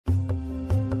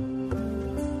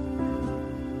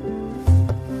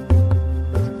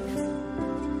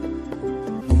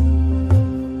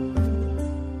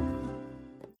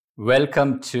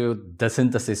Welcome to The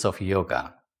Synthesis of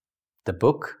Yoga, the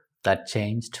book that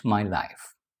changed my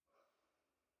life.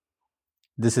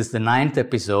 This is the 9th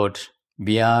episode.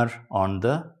 We are on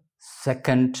the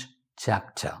 2nd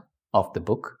chapter of the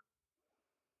book,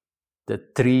 The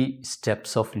 3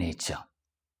 Steps of Nature,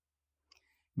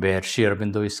 where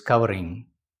Aurobindo is covering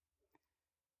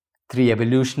 3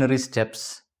 evolutionary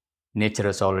steps nature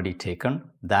has already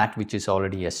taken, that which is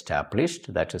already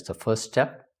established, that is the first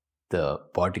step, the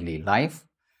bodily life.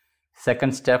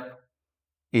 Second step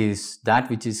is that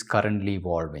which is currently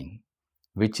evolving,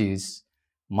 which is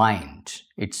mind,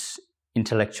 its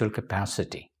intellectual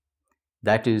capacity.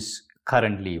 That is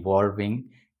currently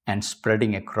evolving and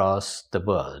spreading across the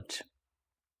world.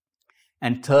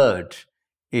 And third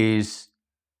is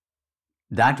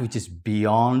that which is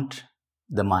beyond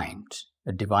the mind,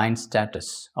 a divine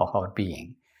status of our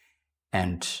being.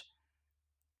 And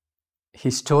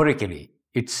historically,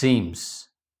 it seems,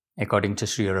 according to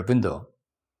Sri Aurobindo,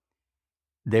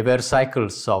 there were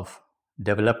cycles of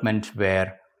development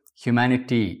where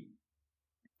humanity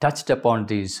touched upon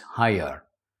this higher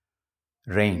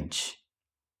range,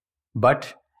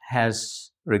 but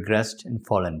has regressed and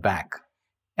fallen back.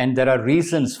 And there are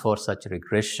reasons for such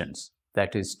regressions,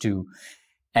 that is to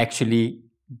actually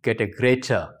get a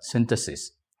greater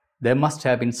synthesis. There must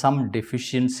have been some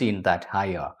deficiency in that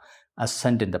higher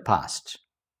ascent in the past.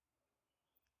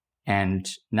 And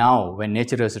now when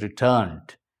nature has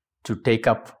returned to take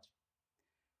up,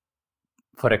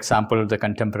 for example, the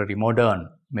contemporary modern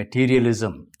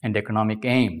materialism and economic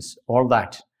aims, all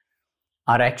that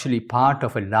are actually part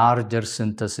of a larger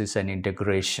synthesis and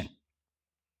integration.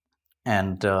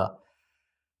 And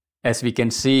as we can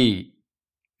see,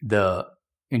 the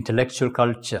intellectual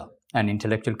culture and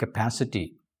intellectual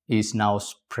capacity is now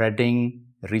spreading,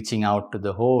 reaching out to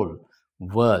the whole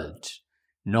world.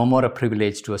 No more a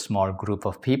privilege to a small group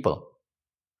of people.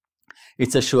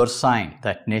 It's a sure sign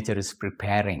that nature is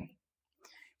preparing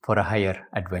for a higher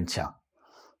adventure.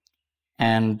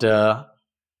 And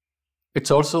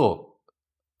it's also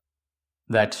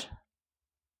that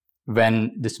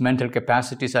when these mental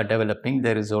capacities are developing,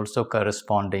 there is also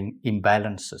corresponding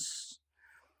imbalances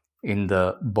in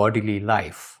the bodily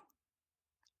life.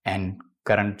 And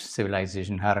current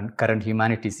civilization, current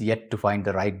humanity is yet to find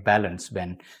the right balance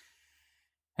when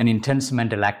an intense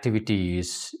mental activity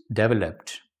is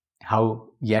developed, how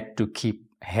yet to keep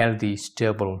healthy,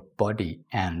 stable body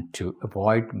and to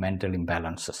avoid mental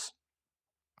imbalances.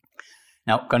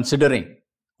 Now, considering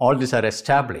all these are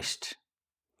established,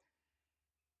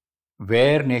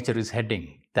 where nature is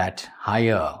heading, that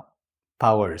higher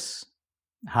powers,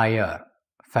 higher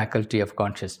faculty of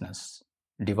consciousness,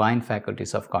 divine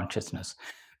faculties of consciousness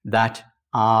that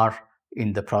are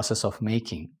in the process of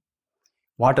making,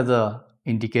 what are the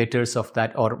indicators of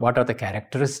that, or what are the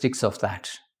characteristics of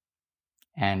that?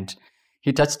 And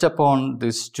he touched upon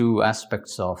these 2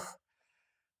 aspects of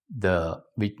the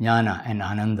Vijnana and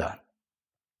Ananda,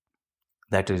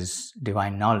 that is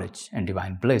divine knowledge and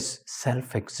divine bliss,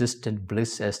 self-existent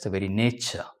bliss as the very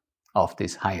nature of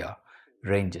these higher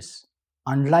ranges.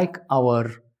 Unlike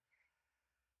our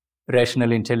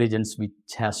rational intelligence, which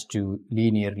has to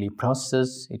linearly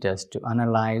process, it has to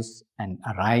analyze and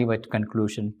arrive at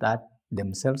conclusions that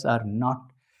themselves are not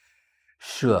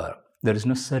sure. There is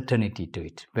no certainty to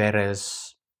it.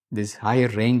 Whereas these higher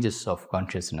ranges of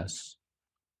consciousness,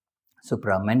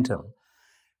 supramental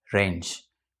range,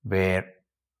 where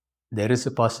there is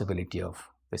a possibility of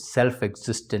the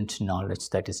self-existent knowledge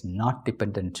that is not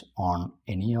dependent on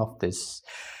any of this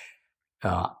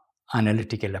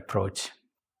analytical approach,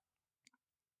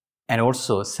 and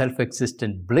also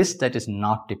self-existent bliss that is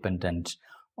not dependent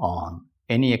on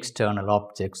any external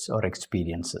objects or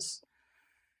experiences.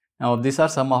 Now, these are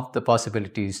some of the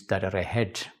possibilities that are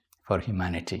ahead for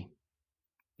humanity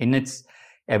in its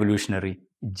evolutionary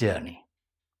journey.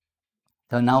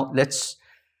 So now let's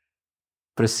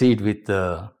proceed with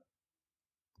the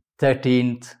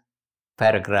 13th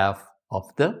paragraph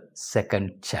of the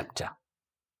 2nd chapter.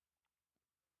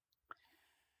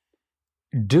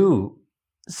 Do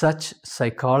such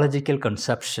psychological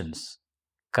conceptions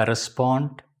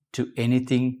correspond to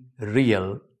anything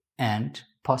real and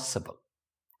possible?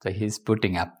 So he's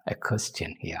putting up a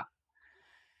question here.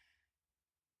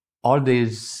 All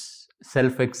these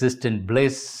self-existent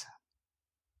bliss,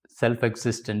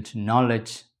 self-existent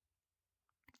knowledge,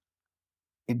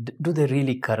 do they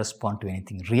really correspond to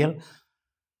anything real?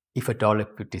 If at all,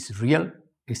 if it is real,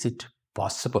 is it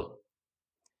possible?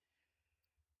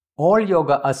 All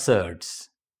yoga asserts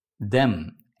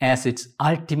them as its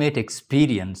ultimate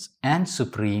experience and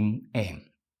supreme aim.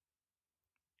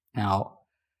 Now,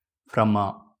 from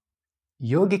a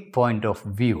yogic point of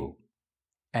view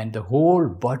and the whole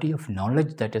body of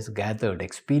knowledge that is gathered,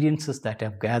 experiences that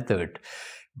have gathered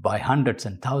by hundreds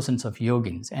and thousands of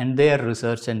yogins and their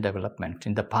research and development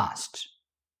in the past.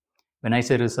 When I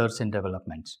say research and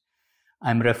development,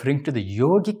 I'm referring to the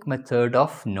yogic method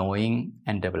of knowing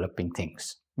and developing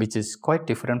things, which is quite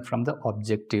different from the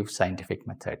objective scientific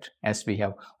method, as we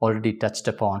have already touched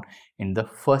upon in the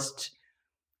first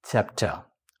chapter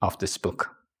of this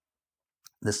book.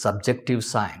 The subjective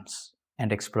science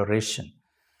and exploration,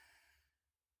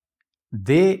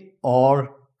 they all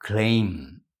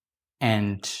claim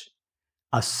and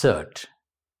assert,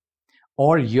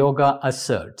 all yoga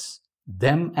asserts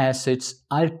them as its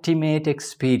ultimate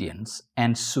experience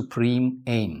and supreme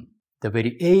aim. The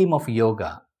very aim of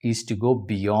yoga is to go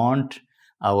beyond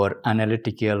our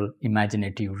analytical,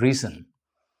 imaginative reason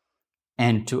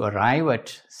and to arrive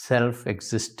at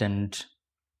self-existent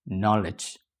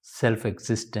knowledge,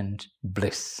 self-existent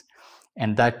bliss,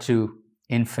 and that too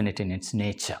infinite in its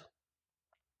nature.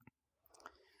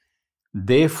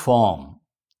 They form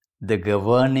the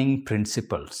governing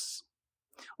principles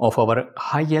of our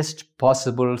highest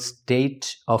possible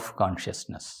state of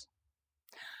consciousness,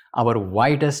 our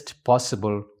widest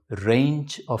possible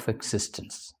range of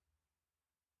existence.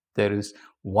 There is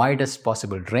widest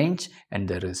possible range and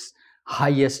there is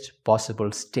highest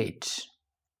possible state.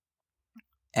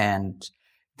 And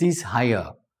these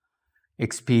higher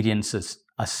experiences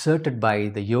asserted by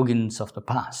the yogins of the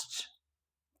past,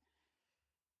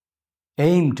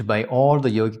 aimed by all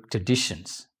the yogic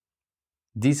traditions,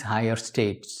 these higher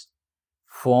states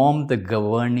form the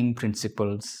governing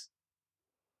principles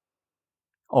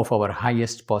of our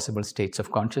highest possible states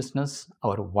of consciousness,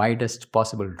 our widest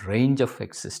possible range of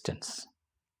existence.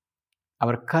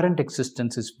 Our current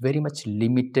existence is very much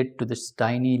limited to this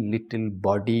tiny little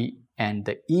body and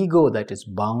the ego that is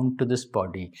bound to this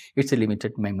body. It's a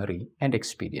limited memory and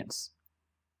experience.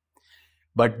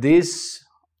 But this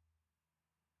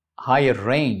higher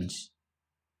range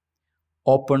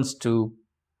opens to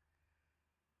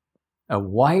a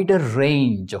wider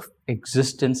range of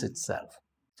existence itself.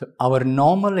 So our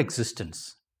normal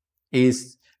existence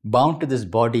is bound to this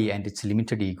body and its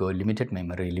limited ego, limited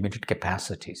memory, limited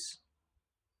capacities.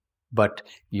 But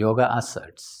yoga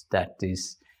asserts that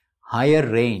this higher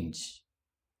range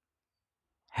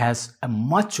has a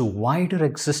much wider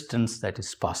existence that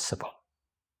is possible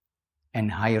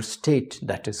and higher state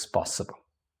that is possible.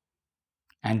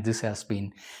 And this has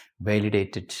been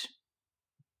validated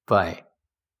by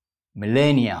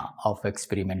millennia of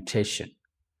experimentation.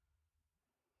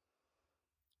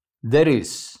 There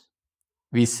is,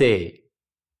 we say,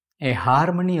 a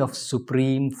harmony of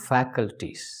supreme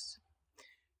faculties.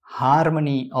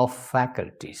 Harmony of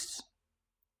faculties.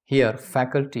 Here,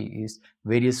 faculty is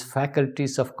various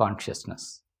faculties of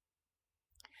consciousness.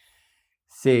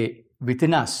 Say,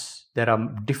 within us, there are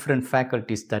different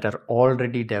faculties that are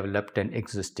already developed and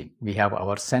existing. We have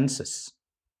our senses.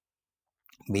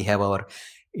 We have our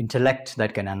intellect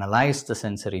that can analyze the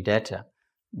sensory data.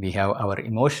 We have our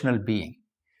emotional being.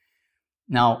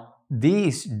 Now,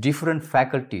 these different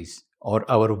faculties, or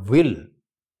our will,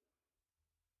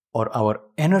 or our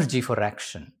energy for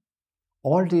action,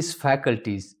 all these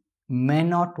faculties may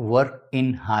not work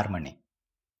in harmony.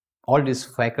 All these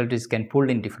faculties can pull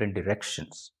in different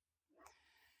directions.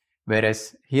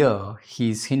 Whereas here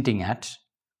he is hinting at,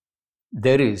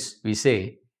 there is, we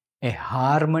say, a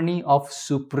harmony of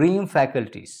supreme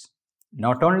faculties.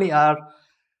 Not only are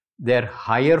there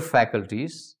higher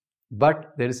faculties,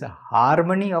 but there is a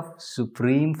harmony of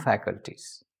supreme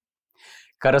faculties,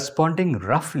 corresponding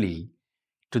roughly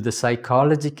to the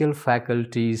psychological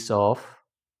faculties of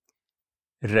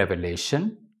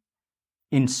revelation,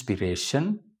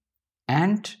 inspiration,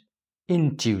 and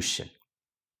intuition.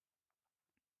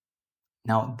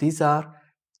 Now, these are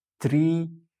three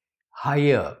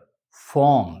higher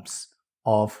forms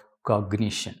of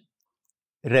cognition.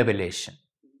 Revelation.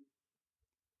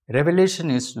 Revelation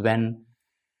is when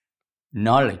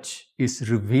knowledge is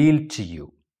revealed to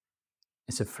you.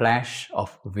 It's a flash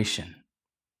of vision.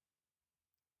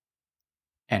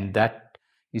 And that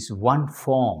is one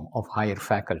form of higher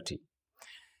faculty.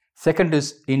 Second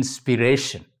is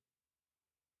inspiration.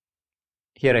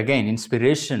 Here again,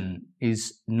 inspiration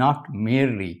is not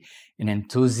merely an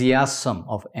enthusiasm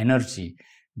of energy,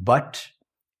 but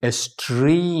a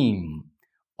stream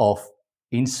of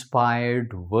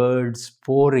inspired words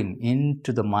pouring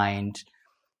into the mind,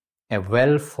 a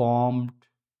well-formed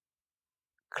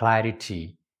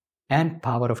clarity and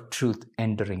power of truth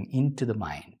entering into the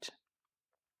mind.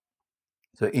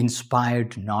 So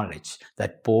inspired knowledge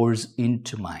that pours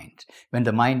into mind, when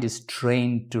the mind is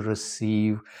trained to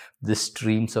receive the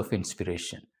streams of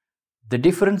inspiration. The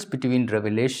difference between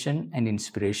revelation and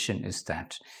inspiration is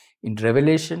that in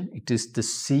revelation, it is the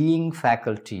seeing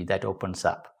faculty that opens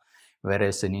up,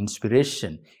 whereas in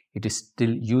inspiration, it is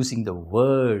still using the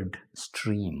word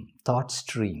stream, thought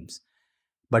streams.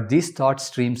 But these thought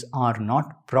streams are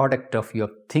not product of your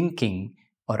thinking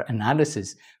or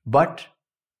analysis, but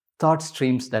thought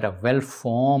streams that are well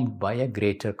formed by a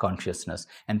greater consciousness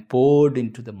and poured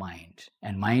into the mind.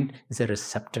 And mind is a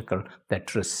receptacle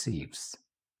that receives.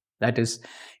 That is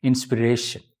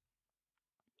inspiration.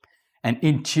 And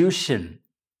intuition,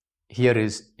 here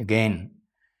is again,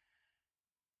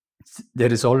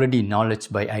 there is already knowledge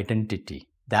by identity.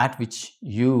 That which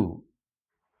you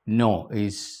know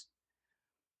is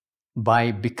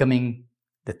by becoming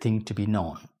the thing to be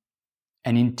known,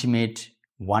 an intimate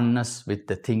oneness with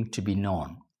the thing to be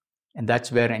known. And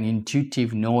that's where an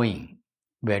intuitive knowing,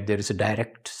 where there is a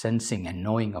direct sensing and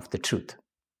knowing of the truth.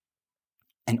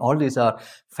 And all these are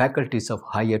faculties of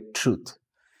higher truth.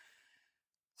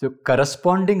 So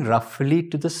corresponding roughly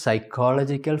to the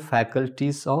psychological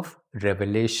faculties of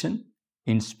revelation,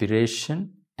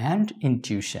 inspiration, and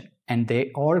intuition. And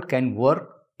they all can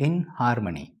work in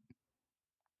harmony.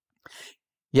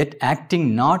 Yet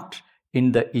acting not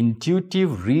in the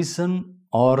intuitive reason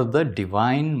or the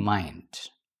divine mind.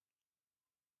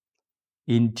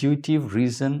 Intuitive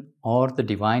reason or the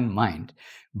divine mind,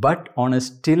 but on a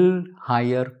still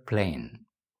higher plane.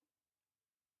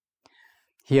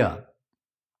 Here,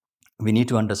 we need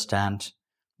to understand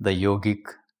the yogic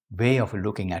way of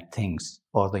looking at things,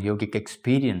 or the yogic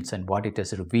experience and what it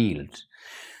has revealed.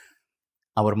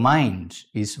 Our mind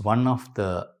is one of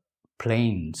the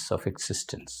planes of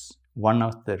existence, one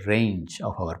of the range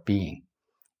of our being.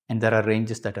 And there are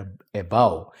ranges that are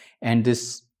above, and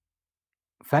these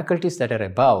faculties that are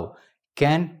above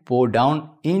can pour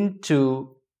down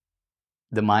into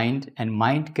the mind, and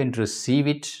mind can receive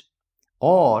it,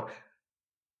 or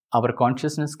our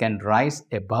consciousness can rise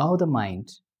above the mind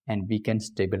and we can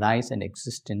stabilize and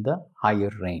exist in the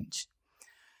higher range.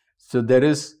 So there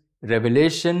is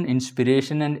revelation,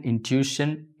 inspiration, and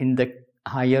intuition in the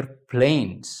higher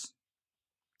planes,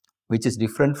 which is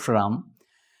different from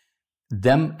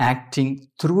them acting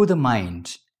through the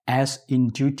mind as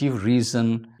intuitive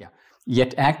reason,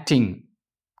 yet acting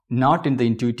not in the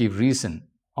intuitive reason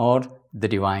or the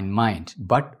divine mind,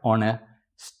 but on a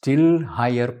still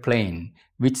higher plane,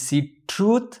 which see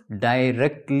truth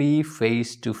directly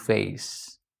face to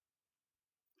face,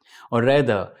 or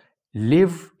rather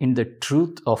live in the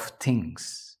truth of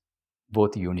things,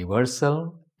 both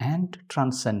universal and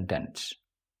transcendent,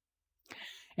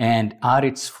 and are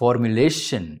its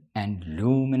formulation and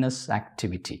luminous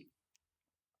activity.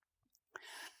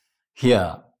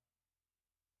 Here,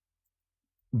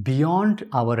 beyond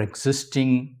our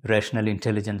existing rational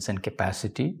intelligence and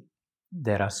capacity,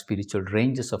 there are spiritual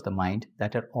ranges of the mind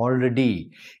that are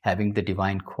already having the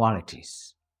divine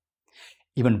qualities.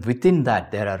 Even within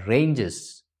that, there are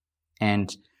ranges,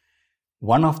 and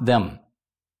one of them,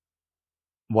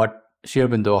 what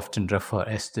Aurobindo often refers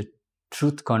as the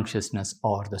truth consciousness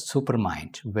or the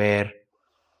supermind, where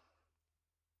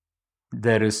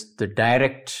there is the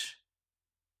direct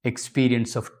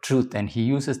experience of truth, and he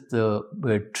uses the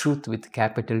word truth with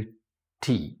capital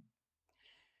T.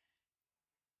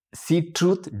 See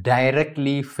truth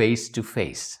directly face to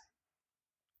face.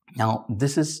 Now,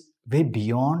 this is way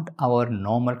beyond our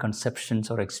normal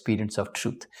conceptions or experience of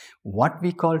truth. What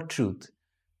we call truth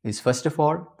is, first of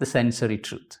all, the sensory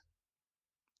truth.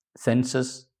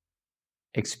 Senses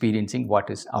experiencing what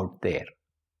is out there.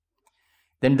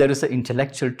 Then there is the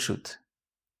intellectual truth.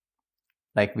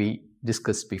 Like we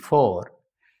discussed before,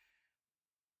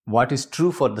 what is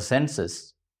true for the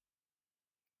senses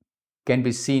can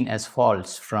be seen as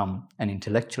false from an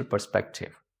intellectual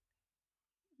perspective.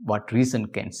 What reason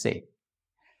can say.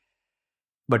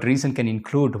 But reason can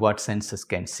include what senses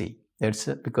can see. That's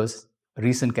because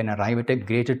reason can arrive at a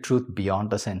greater truth beyond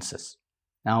the senses.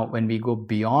 Now, when we go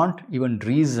beyond even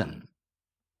reason,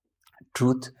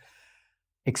 truth,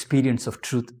 experience of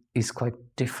truth is quite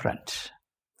different.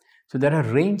 So there are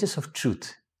ranges of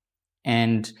truth.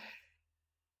 And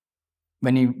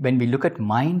when we look at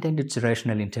mind and its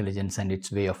rational intelligence and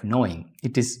its way of knowing,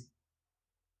 it is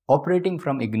operating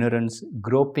from ignorance,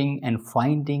 groping and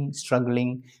finding,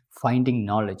 struggling, finding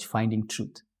knowledge, finding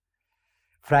truth,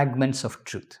 fragments of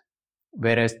truth.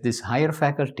 Whereas this higher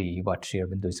faculty, what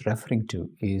Aurobindo is referring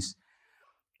to,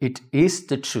 it is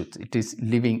the truth. It is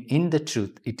living in the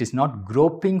truth. It is not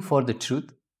groping for the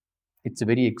truth. Its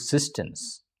very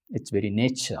existence its very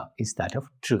nature is that of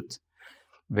truth,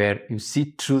 where you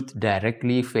see truth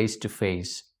directly face to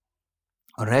face,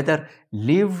 or rather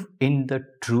live in the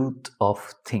truth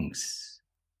of things,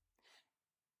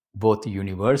 both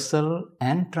universal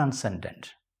and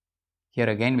transcendent. Here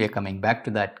again we are coming back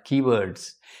to that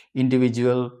keywords: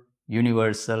 individual,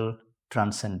 universal,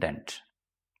 transcendent.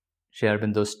 Sri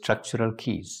Aurobindo's structural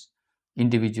keys: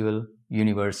 individual,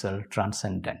 universal,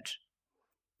 transcendent.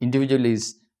 Individual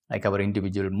is like our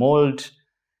individual mold,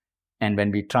 and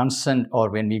when we transcend, or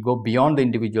when we go beyond the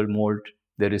individual mold,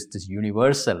 there is this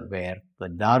universal where the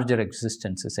larger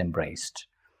existence is embraced.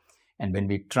 And when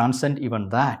we transcend even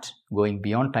that, going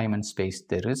beyond time and space,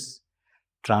 there is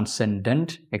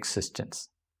transcendent existence.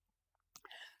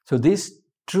 So this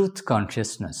truth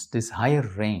consciousness, this higher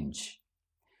range,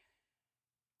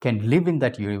 can live in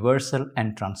that universal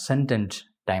and transcendent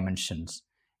dimensions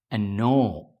and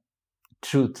know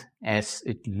truth as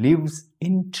it lives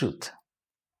in truth.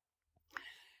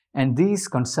 And these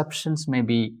conceptions may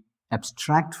be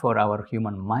abstract for our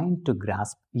human mind to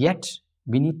grasp, yet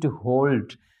we need to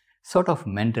hold sort of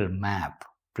mental map,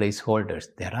 placeholders.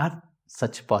 There are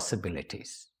such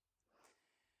possibilities.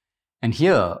 And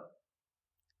here,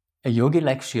 a yogi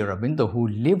like Sri Aurobindo, who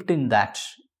lived in that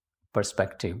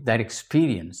perspective, that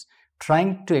experience,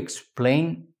 trying to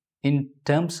explain in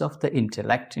terms of the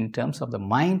intellect, in terms of the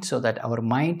mind, so that our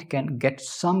mind can get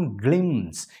some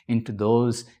glimpse into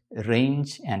those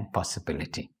range and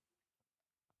possibility.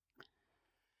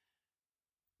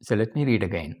 So let me read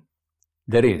again.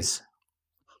 There is,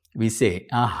 we say,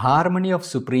 a harmony of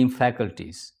supreme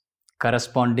faculties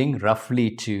corresponding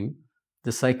roughly to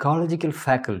the psychological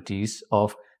faculties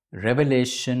of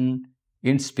revelation,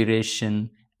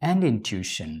 inspiration, and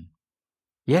intuition,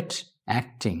 yet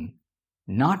acting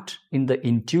not in the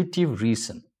intuitive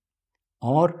reason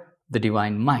or the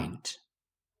divine mind,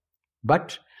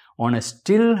 but on a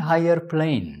still higher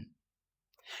plane,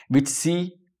 which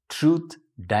see truth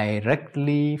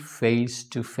directly face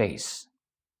to face,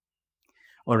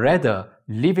 or rather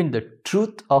live in the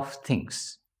truth of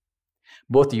things,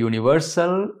 both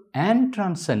universal and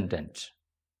transcendent,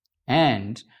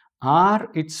 and are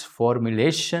its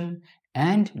formulation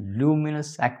and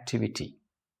luminous activity.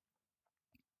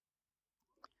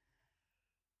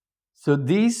 So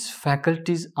these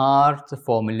faculties are the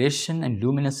formulation and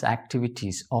luminous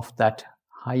activities of that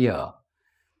higher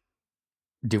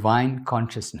divine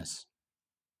consciousness.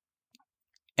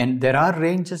 And there are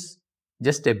ranges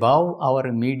just above our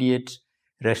immediate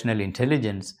rational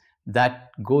intelligence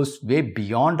that goes way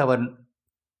beyond our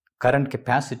current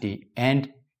capacity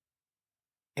and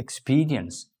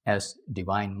experience as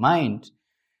divine mind.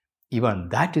 Even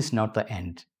that is not the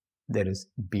end. There is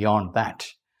beyond that,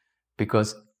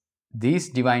 because these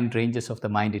divine ranges of the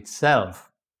mind itself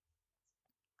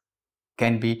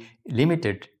can be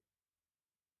limited,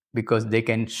 because they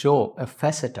can show a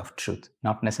facet of truth,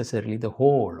 not necessarily the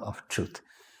whole of truth,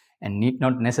 and need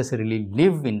not necessarily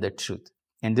live in the truth.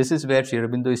 And this is where Sri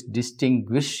Aurobindo is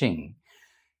distinguishing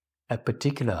a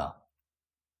particular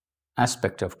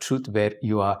aspect of truth, where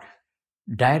you are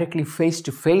directly face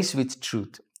to face with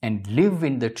truth and live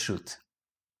in the truth,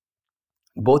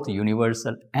 both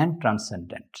universal and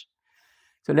transcendent.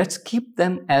 So let's keep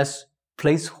them as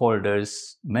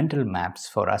placeholders, mental maps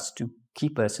for us to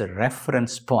keep as a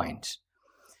reference point.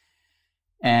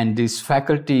 And these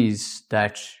faculties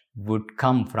that would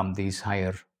come from this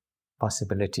higher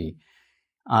possibility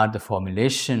are the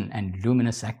formulation and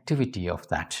luminous activity of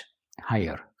that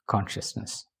higher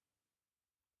consciousness.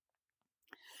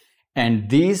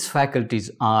 And these faculties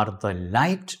are the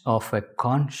light of a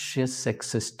conscious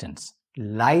existence.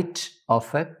 Light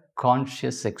of a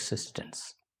conscious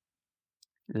existence.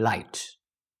 Light.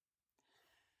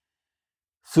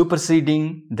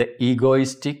 Superseding the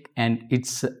egoistic, and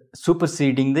it's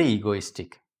superseding the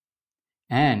egoistic,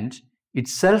 and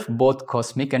itself both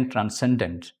cosmic and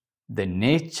transcendent, the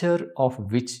nature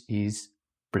of which is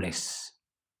bliss.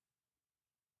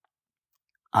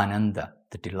 Ananda,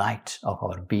 the delight of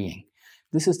our being.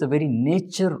 This is the very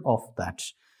nature of that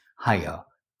higher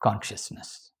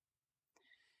consciousness.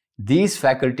 These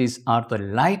faculties are the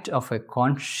light of a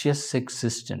conscious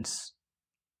existence,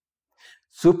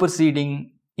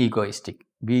 superseding egoistic.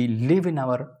 We live in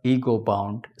our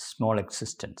ego-bound small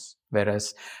existence,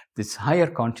 whereas this higher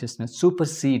consciousness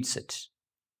supersedes it,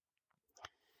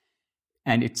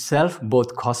 and itself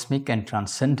both cosmic and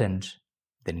transcendent,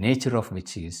 the nature of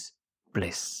which is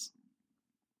bliss.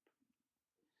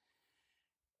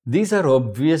 These are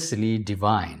obviously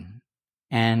divine,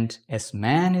 and as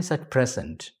man is at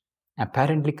present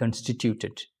apparently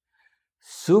constituted,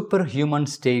 superhuman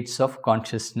states of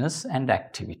consciousness and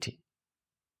activity.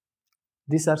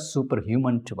 These are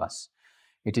superhuman to us.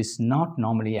 It is not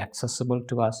normally accessible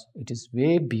to us. It is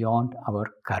way beyond our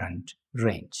current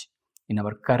range, in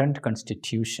our current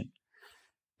constitution.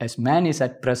 As man is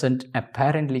at present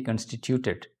apparently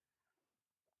constituted,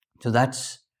 so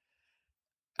that's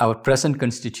our present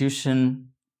constitution,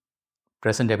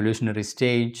 present evolutionary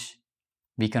stage,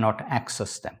 we cannot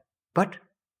access them. But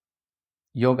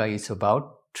yoga is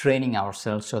about training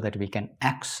ourselves so that we can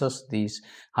access these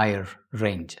higher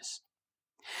ranges.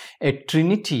 A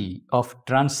trinity of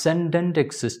transcendent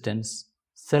existence,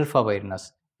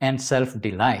 self-awareness, and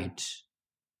self-delight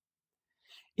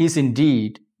is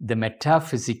indeed the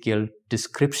metaphysical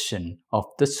description of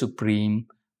the Supreme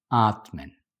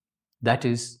Atman. That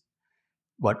is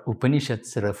what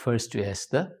Upanishads refers to as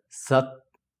the Sat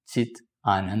Chit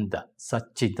Ananda.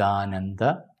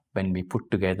 Satchidananda, when we put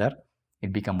together,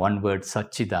 it becomes one word,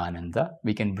 Satchidananda.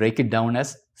 We can break it down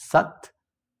as Sat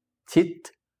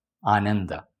Chit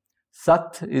Ananda.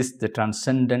 Sat is the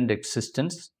transcendent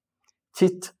existence,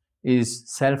 Chit is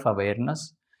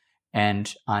self-awareness,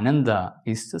 and Ananda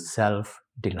is the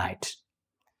self-delight.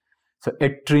 So a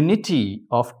trinity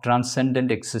of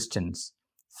transcendent existence,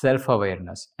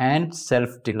 self-awareness, and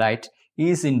self-delight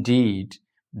is indeed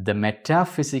the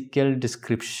metaphysical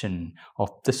description of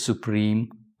the Supreme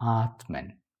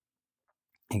Atman.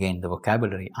 Again, the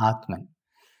vocabulary Atman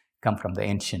come from the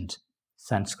ancient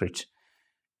Sanskrit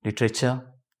literature.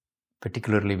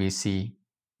 Particularly we see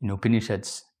in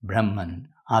Upanishads, Brahman,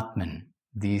 Atman,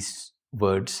 these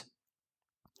words.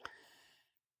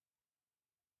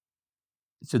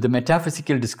 So the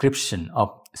metaphysical description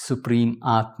of Supreme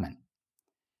Atman,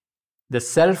 the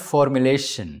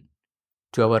self-formulation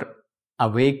to our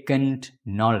awakened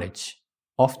knowledge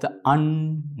of the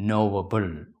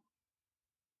unknowable.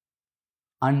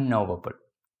 Unknowable.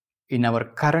 In our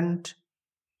current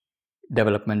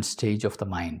development stage of the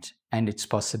mind and its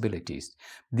possibilities,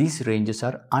 these ranges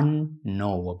are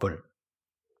unknowable.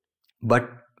 But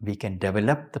we can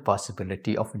develop the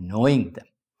possibility of knowing them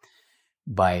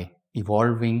by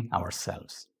evolving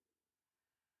ourselves.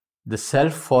 The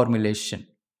self-formulation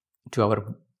to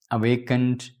our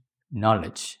awakened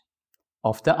knowledge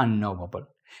of the unknowable,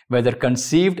 whether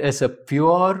conceived as a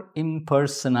pure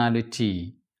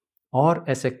impersonality or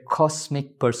as a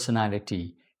cosmic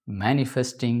personality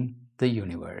manifesting the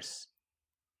universe.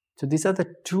 So these are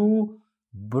the two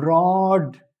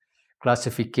broad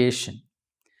classifications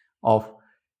of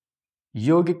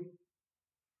yogic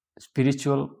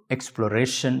spiritual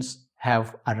explorations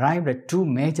have arrived at two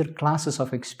major classes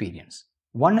of experience.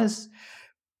 One is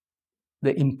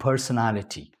the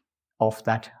impersonality of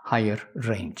that higher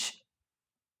range.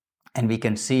 And we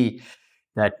can see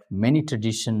that many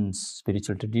traditions,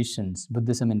 spiritual traditions,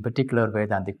 Buddhism in particular,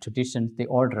 Vedantic traditions, they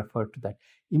all refer to that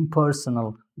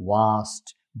impersonal,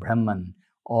 vast Brahman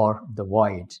or the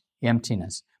void,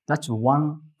 emptiness. That's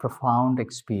one profound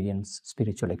experience,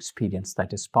 spiritual experience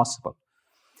that is possible.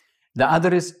 The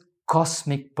other is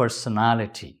cosmic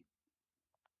personality,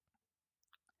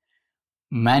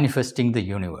 manifesting the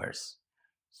universe.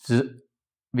 So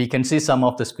we can see some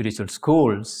of the spiritual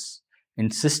schools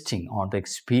insisting on the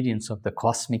experience of the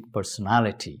cosmic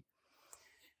personality,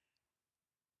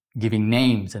 giving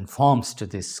names and forms to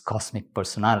this cosmic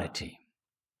personality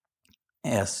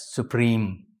as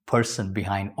supreme person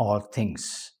behind all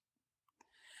things.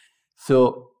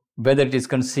 So whether it is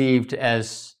conceived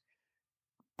as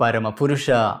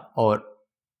Paramapurusha or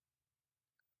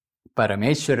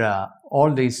Parameshwara,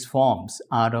 all these forms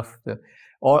are of the,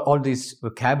 all this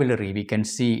vocabulary we can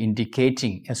see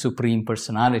indicating a supreme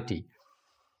personality.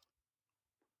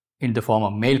 In the form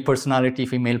of male personality,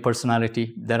 female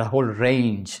personality, there are a whole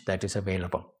range that is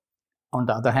available. On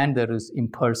the other hand, there is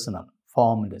impersonal,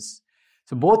 formless.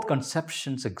 So both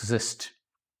conceptions exist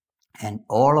and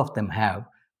all of them have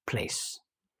place.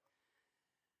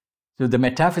 So the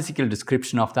metaphysical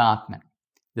description of the Atman,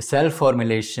 the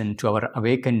self-formulation to our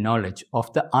awakened knowledge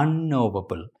of the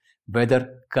unknowable,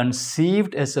 whether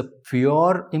conceived as a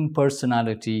pure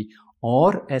impersonality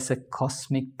or as a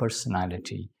cosmic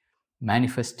personality,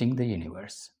 manifesting the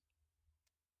universe.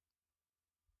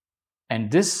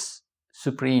 And this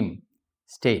supreme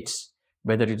states,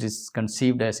 whether it is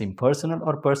conceived as impersonal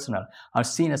or personal, are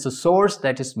seen as a source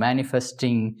that is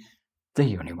manifesting the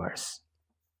universe.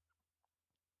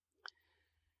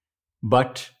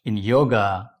 But in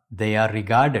yoga, they are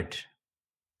regarded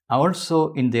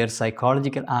also in their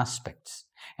psychological aspects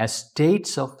as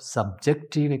states of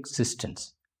subjective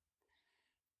existence.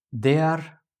 They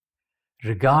are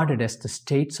regarded as the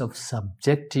states of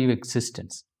subjective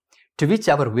existence to which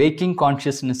our waking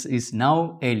consciousness is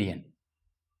now alien.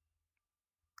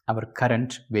 Our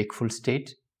current wakeful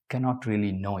state, cannot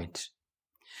really know it,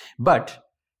 but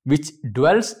which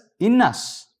dwells in us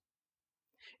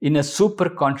in a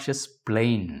superconscious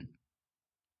plane.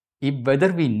 If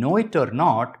whether we know it or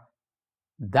not,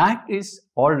 that is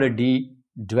already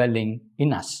dwelling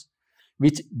in us,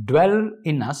 which dwell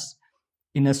in us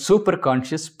in a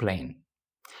superconscious plane,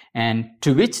 and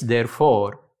to which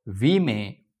therefore we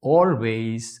may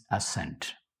always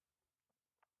ascend.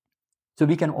 So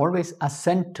we can always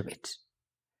ascend to it.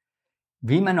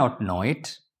 We may not know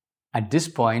it at this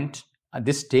point, at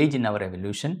this stage in our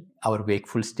evolution, our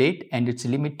wakeful state and its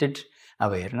limited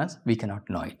awareness, we cannot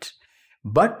know it.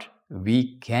 But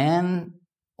we can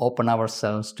open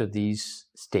ourselves to these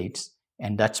states,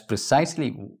 and that's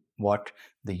precisely what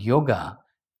the yoga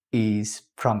is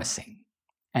promising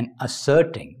and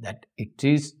asserting, that it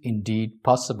is indeed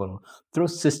possible through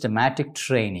systematic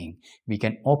training. We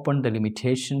can open the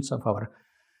limitations of our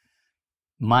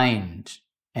mind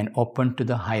and open to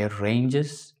the higher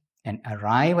ranges and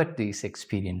arrive at these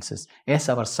experiences as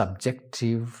our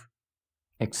subjective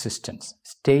existence,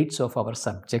 states of our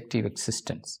subjective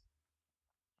existence.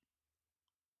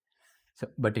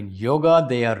 But in yoga,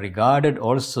 they are regarded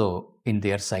also in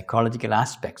their psychological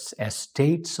aspects as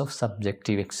states of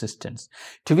subjective existence,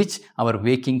 to which our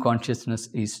waking consciousness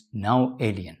is now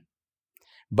alien,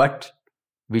 but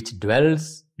which dwell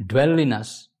in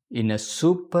us in a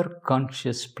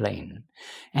superconscious plane,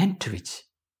 and to which,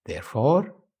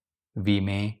 therefore, we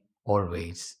may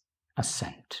always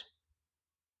ascend.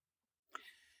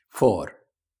 4.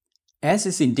 As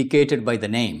is indicated by the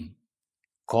name,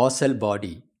 causal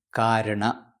body,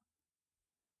 Karana,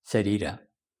 Sharira,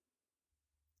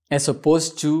 as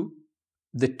opposed to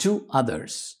the two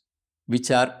others,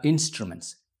 which are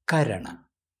instruments, Karana.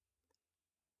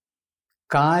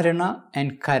 Karana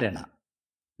and Karana,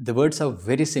 the words are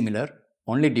very similar,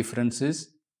 only difference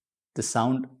is the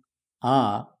sound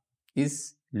A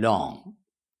is long.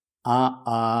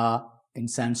 A in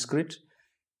Sanskrit,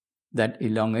 that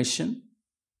elongation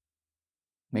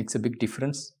makes a big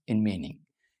difference in meaning.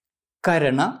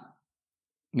 Karana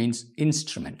means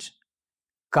instrument.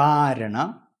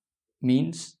 Karana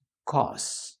means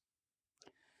cause.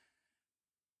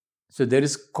 So there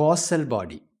is causal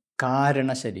body,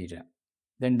 Karana Sharira.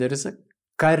 Then there is a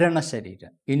Karana Sharira,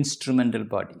 instrumental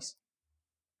bodies.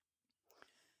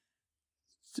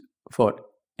 For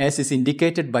as is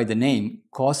indicated by the name,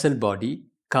 causal body,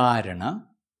 Karana,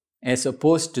 as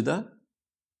opposed to the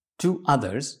two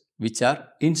others, which are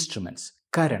instruments,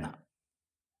 Karana.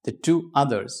 The two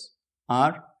others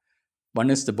are,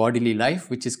 one is the bodily life,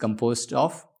 which is composed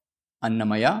of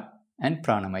Annamaya and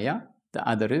Pranamaya. The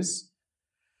other is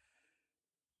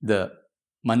the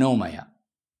Manomaya,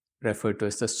 referred to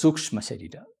as the Sukshma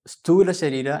Sharira. Sthula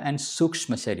Sharira and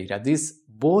Sukshma Sharira, these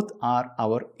both are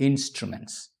our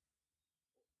instruments.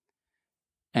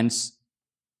 And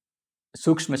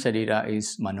Sukshma Sharira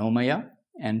is Manomaya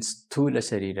and Sthula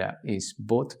Sharira is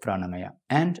both Pranamaya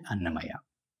and Annamaya.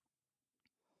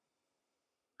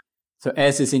 So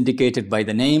as is indicated by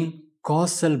the name,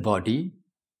 causal body,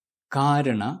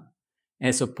 Karana,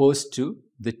 as opposed to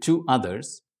the two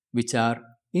others, which are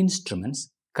instruments,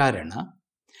 Karana,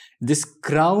 this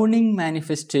crowning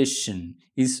manifestation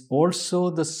is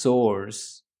also the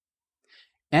source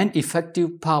and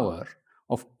effective power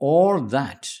of all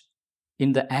that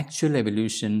in the actual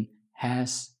evolution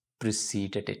has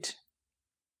preceded it.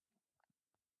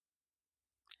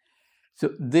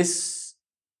 So this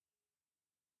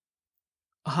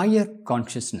higher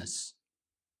consciousness,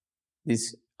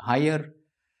 these higher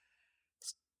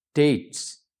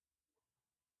states,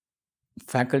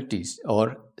 faculties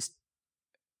or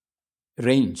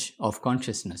range of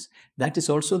consciousness, that is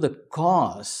also the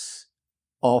cause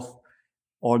of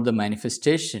all the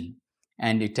manifestation,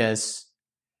 and it is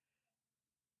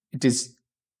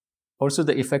also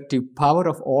the effective power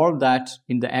of all that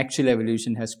in the actual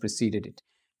evolution has preceded it.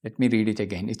 Let me read it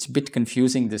again. It's a bit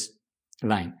confusing, this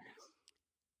line.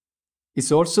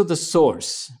 It's also the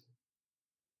source.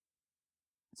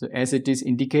 So as it is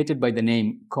indicated by the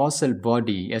name, causal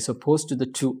body, as opposed to the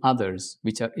two others,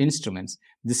 which are instruments,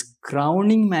 this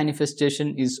crowning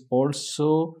manifestation is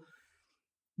also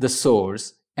the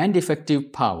source and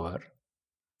effective power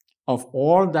of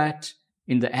all that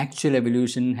in the actual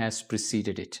evolution has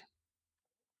preceded it.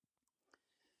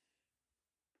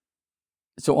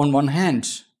 So on one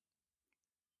hand,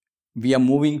 we are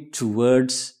moving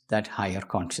towards that higher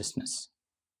consciousness.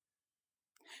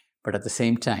 But at the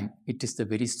same time, it is the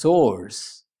very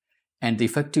source and the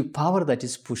effective power that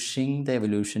is pushing the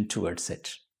evolution towards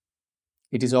it.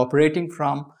 It is operating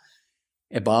from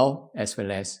above as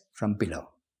well as from below.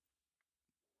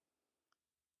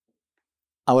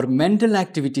 Our mental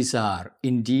activities are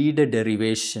indeed a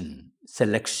derivation,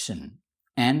 selection,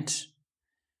 and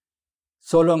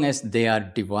so long as they are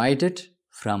divided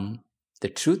from the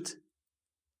truth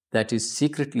that is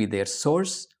secretly their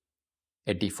source,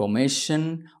 a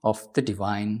deformation of the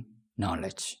divine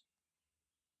knowledge.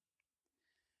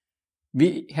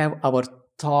 We have our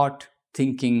thought,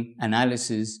 thinking,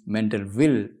 analysis, mental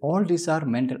will. All these are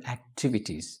mental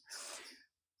activities.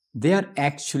 They are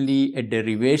actually a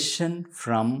derivation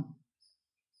from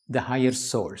the higher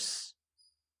source,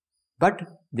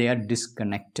 but they are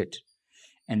disconnected.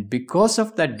 And because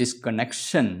of that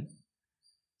disconnection,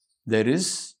 there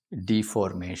is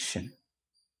deformation.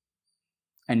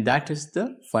 And that is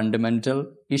the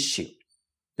fundamental issue.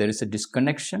 There is a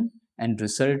disconnection and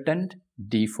resultant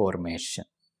deformation.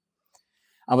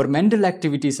 Our mental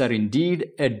activities are indeed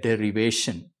a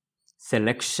derivation,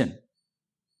 selection,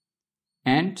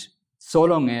 and so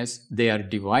long as they are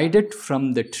divided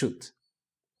from the truth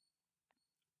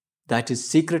that is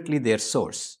secretly their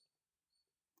source.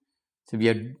 So we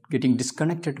are getting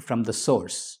disconnected from the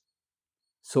source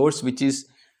which is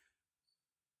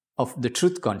of the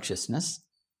truth consciousness.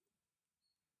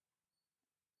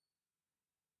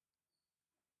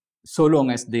 So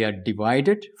long as they are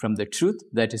divided from the truth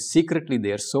that is secretly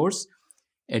their source,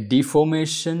 a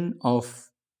deformation of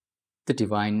the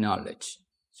divine knowledge.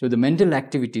 So the mental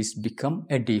activities become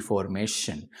a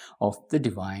deformation of the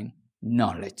divine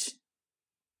knowledge.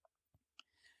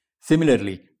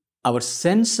 Similarly, our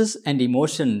senses and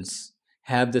emotions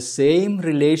have the same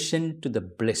relation to the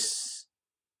bliss.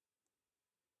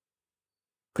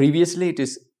 Previously, it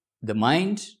is the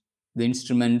mind, the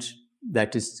instrument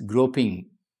that is groping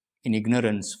in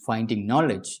ignorance, finding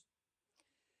knowledge,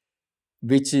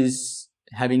 which is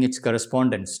having its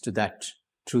correspondence to that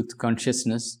truth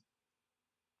consciousness,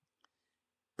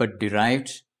 but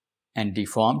derived and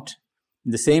deformed.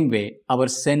 In the same way, our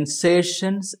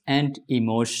sensations and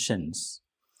emotions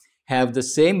have the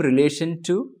same relation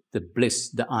to the bliss,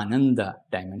 the ananda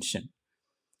dimension.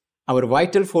 Our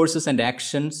vital forces and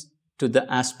actions to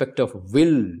the aspect of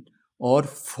will or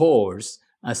force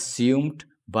assumed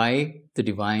by the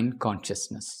divine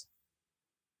consciousness.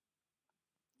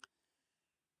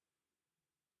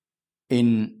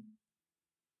 In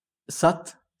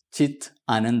Sat, Chit,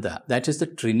 Ananda, that is the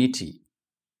Trinity.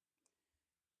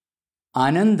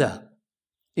 Ananda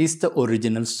is the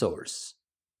original source.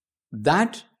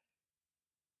 That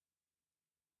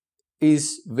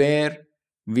is where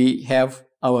we have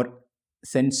our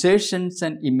sensations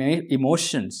and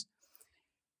emotions.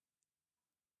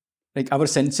 Like our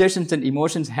sensations and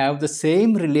emotions have the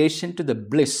same relation to the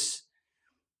bliss.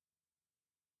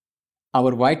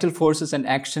 Our vital forces and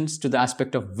actions to the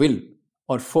aspect of will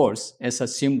or force as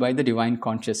assumed by the divine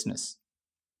consciousness.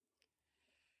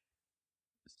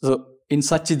 So in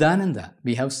Satchidananda,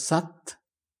 we have Sat,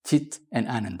 Chit and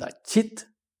Ananda. Chit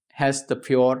has the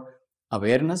pure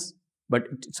awareness, but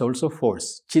it's also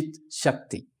force. Chit,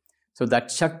 Shakti. So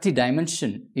that Shakti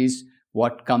dimension is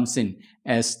what comes in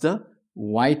as the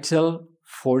vital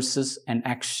forces and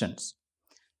actions.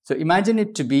 So imagine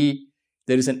it to be,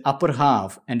 there is an upper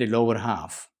half and a lower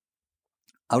half.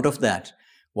 Out of that,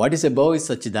 what is above is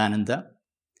Satchidananda,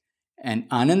 and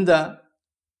Ananda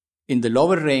in the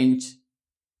lower range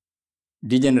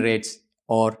degenerates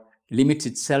or limits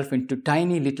itself into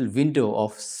tiny little window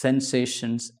of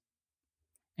sensations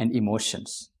and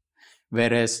emotions.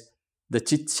 Whereas the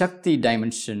Chit Shakti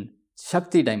dimension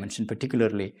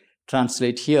particularly,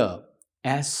 translate here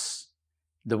as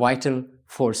the vital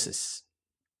forces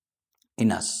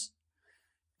in us,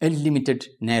 a limited,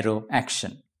 narrow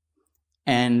action.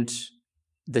 And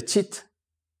the Chit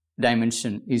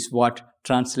dimension is what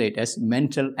translate as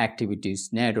mental activities,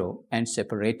 narrow and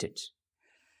separated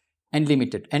and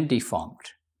limited and deformed.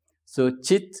 So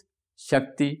Chit,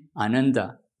 Shakti,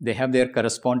 Ananda, they have their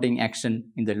corresponding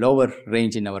action in the lower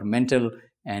range in our mental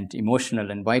and emotional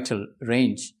and vital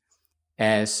range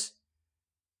as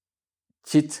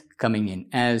Chit coming in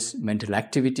as mental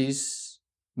activities,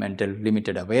 mental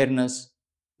limited awareness,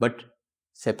 but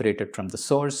separated from the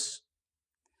source.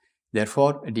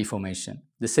 Therefore, a deformation.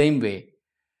 The same way,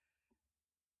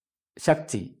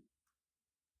 Shakti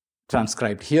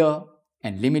transcribed here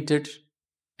and limited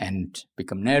and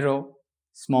become narrow,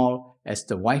 small as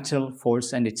the vital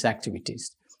force and its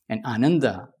activities. And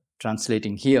Ananda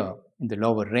translating here in the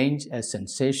lower range as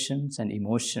sensations and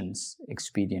emotions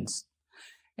experience,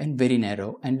 and very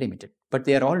narrow and limited. But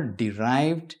they are all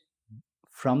derived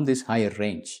from this higher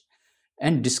range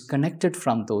and disconnected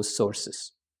from those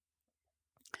sources.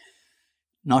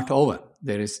 Not over.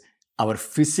 There is our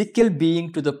physical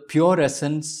being to the pure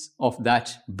essence of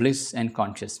that bliss and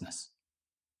consciousness.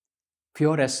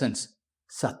 pure essence,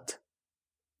 Sat.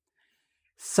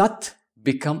 Sat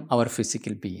become our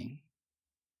physical being.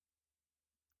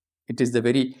 It is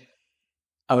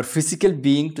our physical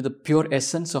being to the pure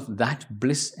essence of that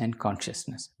bliss and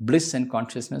consciousness. Bliss and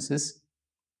consciousness is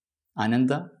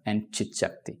Ananda and Chit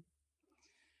Shakti.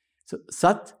 So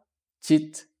Sat,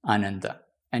 Chit, Ananda.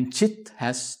 And Chit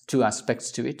has two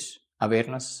aspects to it,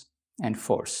 awareness and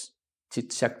force.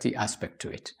 Chit Shakti aspect to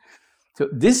it. So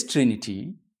this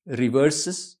trinity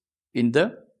reverses in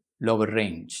the lower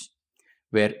range,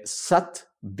 where Sat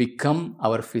become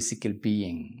our physical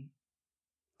being.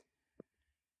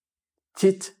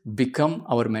 Chit become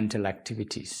our mental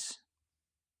activities.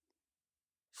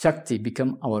 Shakti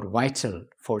become our vital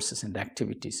forces and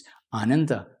activities.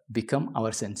 Ananda become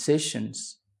our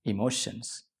sensations,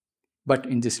 emotions. But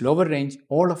in this lower range,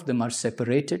 all of them are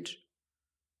separated,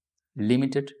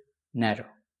 limited, narrow.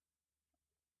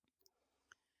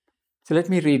 So let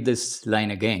me read this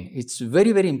line again. It's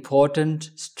very, very important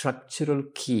structural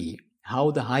key,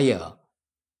 how the higher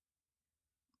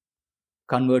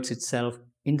converts itself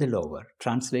in the lower,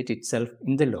 translates itself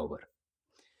in the lower.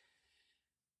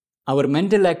 Our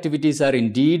mental activities are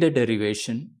indeed a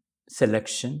derivation,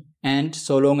 selection, and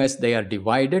so long as they are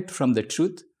divided from the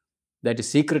truth, that is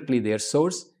secretly their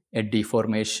source, a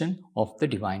deformation of the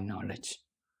divine knowledge.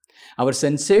 Our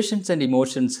sensations and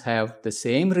emotions have the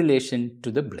same relation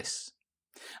to the bliss.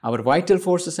 Our vital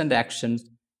forces and actions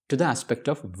to the aspect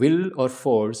of will or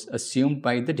force assumed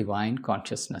by the divine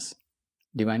consciousness.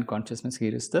 Divine consciousness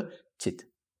here is the Chit.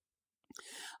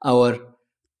 Our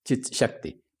Chit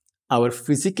Shakti. Our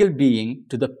physical being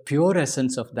to the pure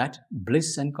essence of that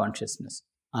bliss and consciousness.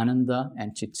 Ananda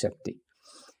and Chit Shakti.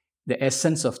 The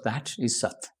essence of that is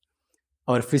Sat.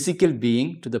 Our physical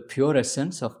being to the pure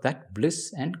essence of that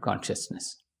bliss and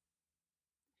consciousness.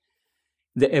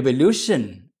 The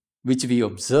evolution which we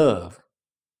observe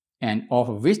and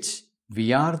of which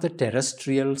we are the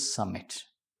terrestrial summit.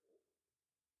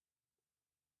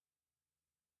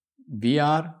 We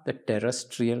are the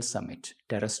terrestrial summit.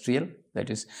 Terrestrial, that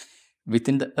is,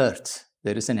 within the earth,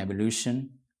 there is an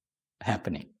evolution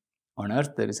happening. On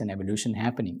earth, there is an evolution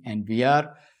happening. And we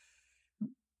are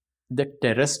the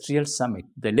terrestrial summit,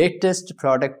 the latest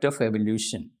product of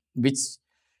evolution, which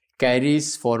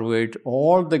carries forward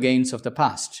all the gains of the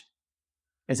past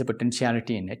as a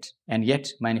potentiality in it, and yet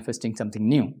manifesting something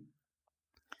new.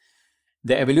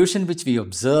 The evolution which we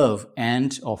observe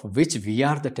and of which we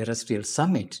are the terrestrial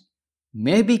summit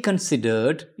may be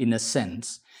considered, in a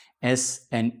sense, as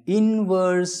an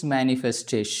inverse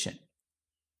manifestation.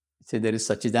 So there is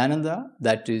Satchidananda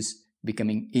that is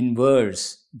becoming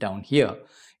inverse down here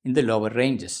in the lower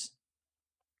ranges.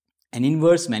 An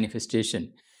inverse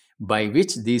manifestation by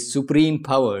which these supreme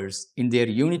powers in their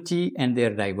unity and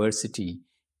their diversity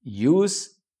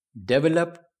use,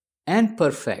 develop and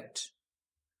perfect.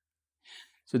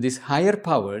 So these higher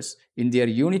powers in their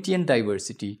unity and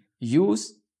diversity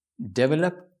use,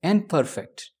 develop and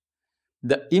perfect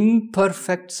the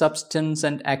imperfect substance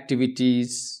and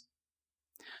activities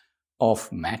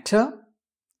of matter,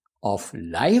 of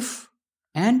life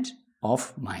and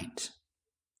of mind.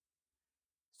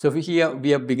 So here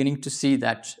we are beginning to see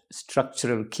that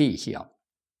structural key here.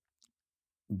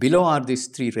 Below are these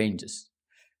three ranges: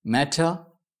 matter,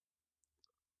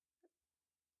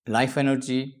 life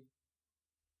energy,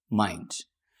 mind.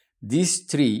 These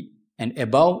three, and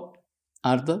above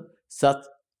are the Sat,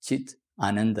 Chit,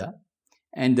 Ananda,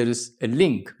 and there is a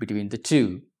link between the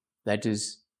two, that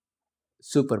is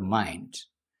super mind.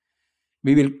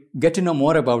 We will get to know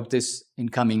more about this in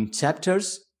coming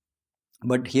chapters,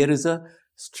 but here is a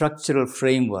structural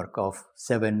framework of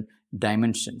 7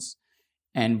 dimensions.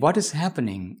 And what is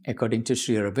happening, according to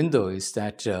Sri Aurobindo, is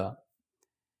that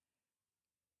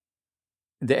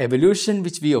the evolution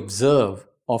which we observe,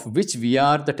 of which we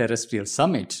are the terrestrial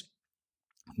summit,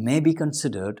 may be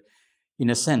considered, in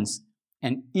a sense,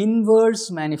 an inverse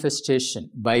manifestation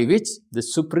by which the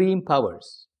supreme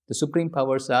powers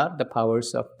are the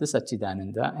powers of the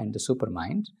Satchidananda and the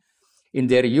Supermind, in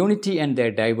their unity and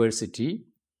their diversity,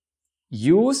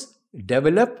 use,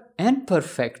 develop and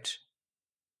perfect.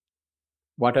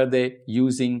 What are they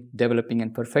using, developing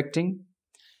and perfecting?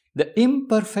 The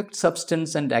imperfect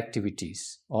substance and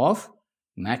activities of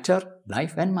matter,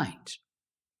 life and mind.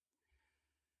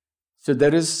 So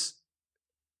there is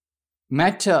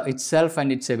matter itself,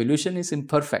 and its evolution is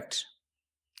imperfect.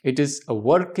 It is a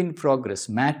work in progress.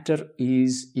 Matter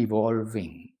is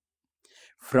evolving.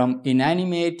 From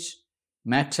inanimate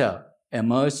matter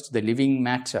emerged the living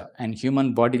matter and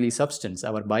human bodily substance,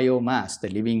 our biomass, the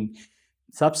living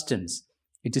substance.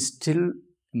 It is still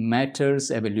matter's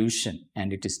evolution,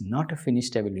 and it is not a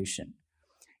finished evolution.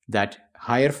 that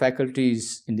higher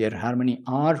faculties in their harmony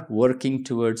are working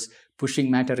towards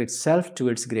pushing matter itself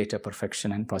towards greater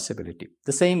perfection and possibility.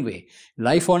 The same way,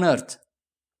 life on earth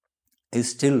is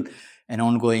still an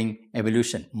ongoing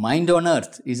evolution. Mind on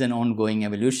earth is an ongoing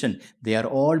evolution. They are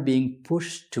all being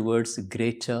pushed towards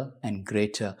greater and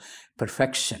greater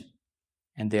perfection.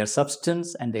 And their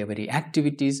substance and their very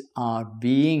activities are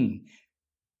being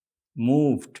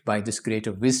moved by this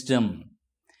greater wisdom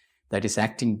that is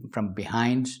acting from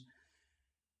behind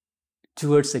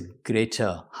towards a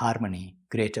greater harmony,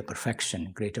 greater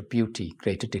perfection, greater beauty,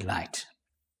 greater delight.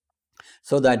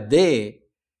 So that the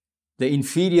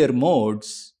inferior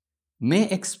modes, may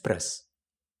express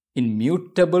in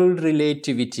mutable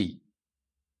relativity.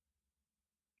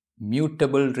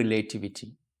 Mutable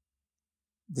relativity.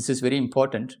 This is very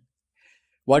important.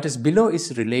 What is below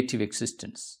is relative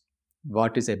existence.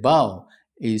 What is above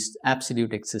is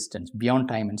absolute existence, beyond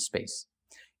time and space.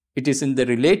 It is in the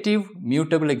relative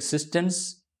mutable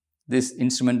existence this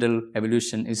instrumental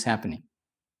evolution is happening.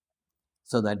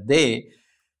 So that the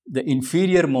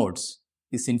inferior modes,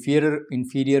 these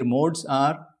inferior modes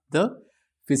are the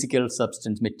physical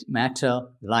substance, matter,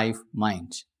 life,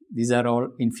 mind. These are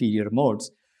all inferior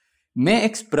modes. May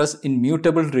express in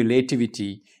mutable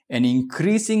relativity an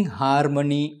increasing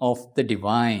harmony of the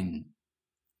divine.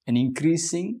 An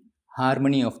increasing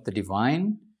harmony of the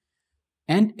divine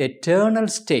and eternal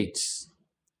states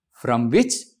from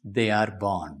which they are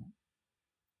born.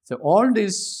 So all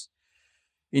this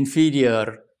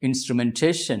inferior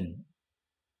instrumentation,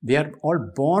 they are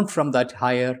all born from that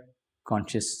higher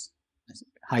consciousness.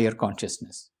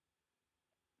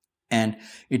 And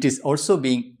it is also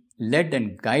being led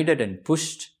and guided and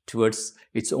pushed towards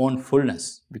its own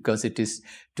fullness, because it is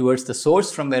towards the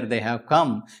source from where they have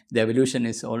come, the evolution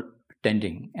is all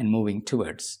tending and moving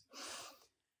towards.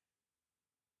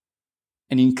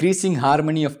 An increasing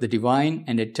harmony of the divine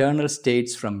and eternal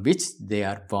states from which they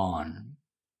are born.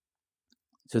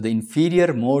 So the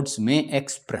inferior modes may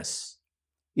express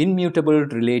immutable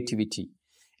relativity,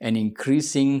 an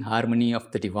increasing harmony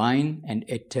of the divine and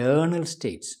eternal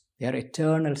states. They are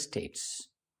eternal states,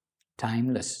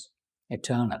 timeless,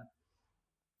 eternal,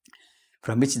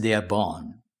 from which they are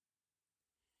born.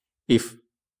 If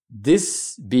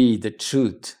this be the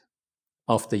truth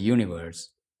of the universe,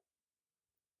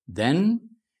 then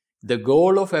the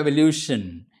goal of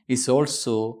evolution is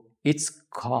also its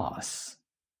cause.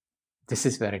 This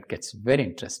is where it gets very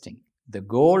interesting. The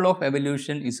goal of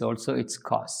evolution is also its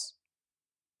cause.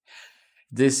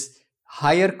 This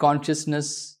higher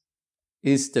consciousness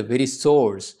is the very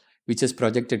source which has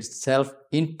projected itself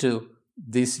into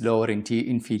this lower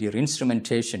inferior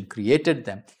instrumentation, created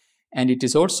them, and it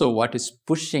is also what is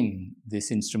pushing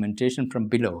this instrumentation from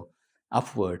below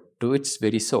upward to its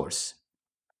very source.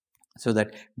 So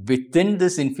that within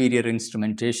this inferior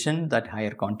instrumentation, that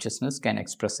higher consciousness can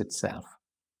express itself.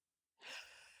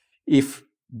 If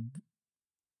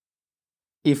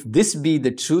this be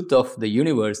the truth of the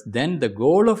universe, then the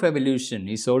goal of evolution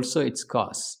is also its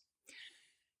cause.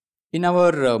 In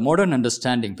our modern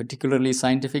understanding, particularly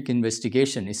scientific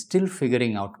investigation, is still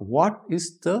figuring out what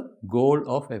is the goal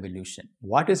of evolution.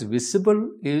 What is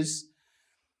visible is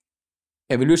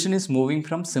evolution is moving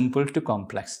from simple to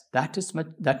complex. That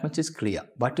much is clear.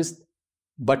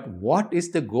 But what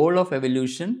is the goal of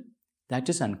evolution? That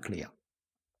is unclear.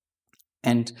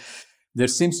 And there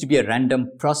seems to be a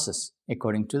random process.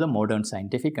 According to the modern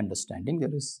scientific understanding,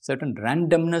 there is certain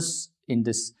randomness in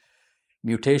this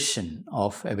mutation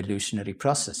of evolutionary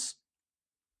process.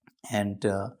 And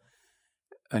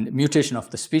mutation of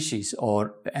the species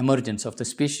or emergence of the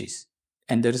species.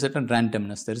 And there is certain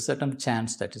randomness, there is certain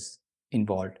chance that is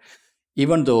involved.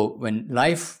 Even though when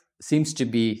life seems to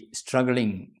be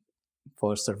struggling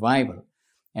for survival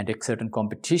and a certain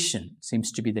competition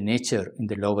seems to be the nature in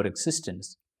the lower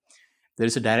existence, there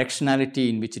is a directionality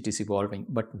in which it is evolving.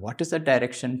 But what is that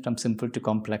direction from simple to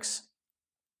complex?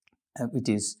 It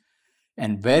is,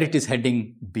 and where it is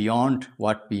heading beyond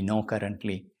what we know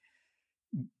currently,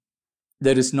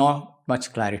 there is not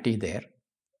much clarity there.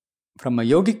 From a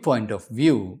yogic point of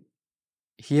view,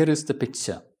 here is the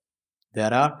picture.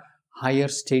 There are higher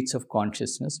states of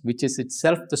consciousness, which is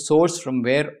itself the source from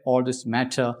where all this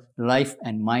matter, life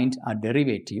and mind are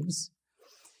derivatives.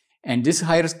 And this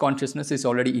higher consciousness is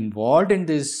already involved in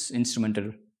this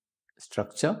instrumental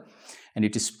structure, and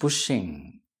it is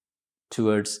pushing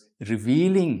towards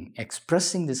revealing,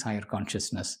 expressing this higher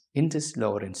consciousness in this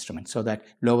lower instrument, so that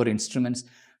lower instruments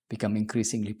become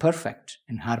increasingly perfect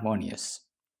and harmonious.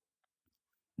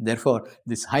 Therefore,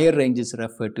 this higher range is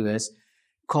referred to as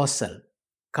causal,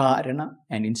 karana,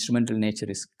 and instrumental nature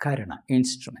is karana,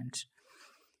 instrument.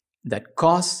 that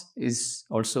cause is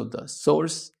also the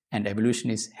source, and evolution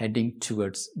is heading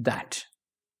towards that.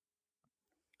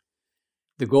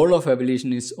 The goal of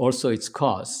evolution is also its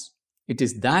cause. It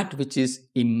is that which is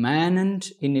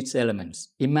immanent in its elements.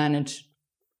 Immanent,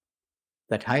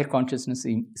 that higher consciousness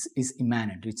is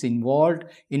immanent. It's involved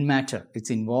in matter. It's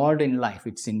involved in life.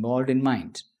 It's involved in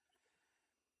mind.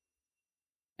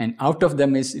 And out of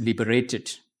them is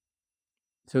liberated.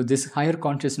 So this higher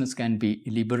consciousness can be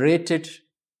liberated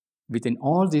within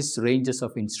all these ranges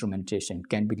of instrumentation. It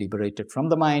can be liberated from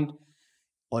the mind,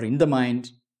 or in the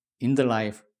mind, in the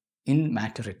life, in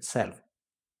matter itself.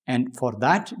 And for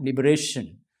that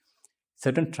liberation,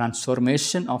 certain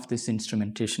transformation of this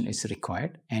instrumentation is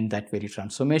required, and that very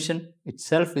transformation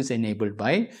itself is enabled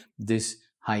by this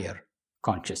higher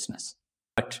consciousness.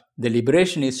 But the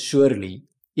liberation is surely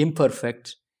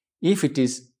imperfect if it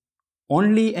is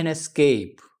only an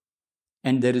escape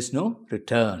and there is no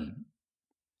return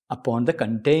upon the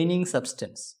containing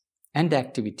substance and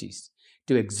activities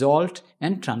to exalt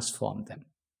and transform them.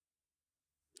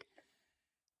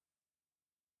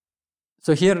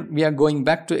 So here we are going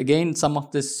back to again some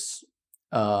of these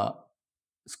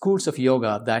schools of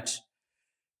yoga that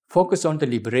focus on the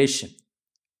liberation.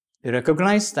 They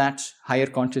recognize that higher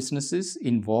consciousness is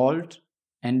involved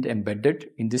and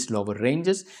embedded in these lower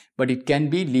ranges, but it can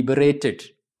be liberated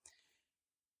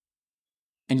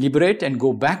and liberate and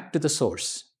go back to the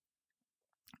source.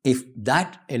 If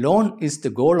that alone is the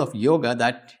goal of yoga,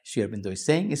 that Sri Aurobindo is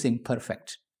saying is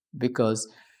imperfect, because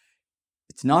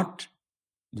it's not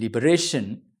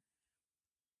liberation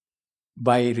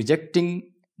by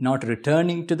rejecting, not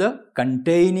returning to the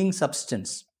containing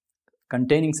substance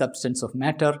of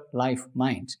matter, life,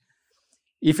 mind.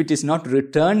 If it is not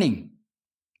returning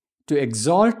to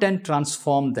exalt and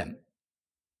transform them,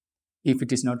 if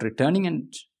it is not returning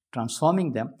and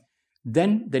transforming them,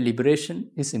 then the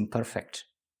liberation is imperfect.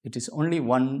 It is only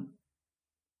one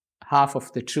half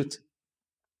of the truth.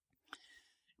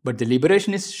 But the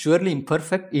liberation is surely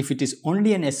imperfect if it is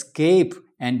only an escape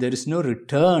and there is no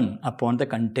return upon the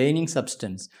containing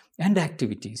substance and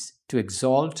activities to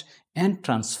exalt and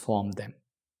transform them.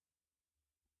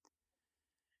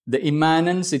 The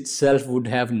immanence itself would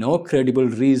have no credible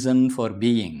reason for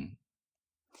being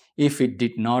if it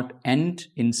did not end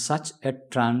in such a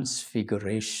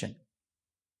transfiguration.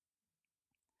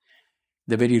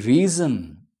 The very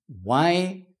reason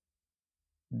why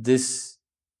this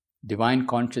divine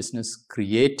consciousness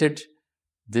created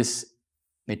this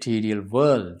material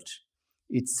world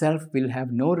itself will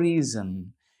have no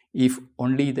reason if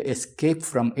only the escape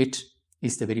from it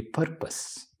is the very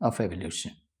purpose of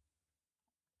evolution.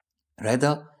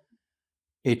 Rather,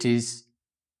 it is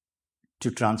to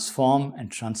transform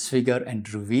and transfigure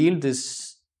and reveal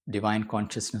this divine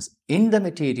consciousness in the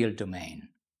material domain.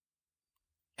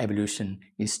 Evolution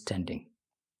is tending.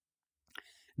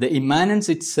 The immanence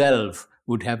itself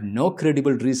would have no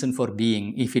credible reason for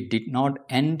being if it did not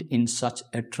end in such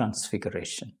a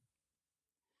transfiguration.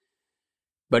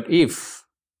 But if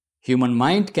human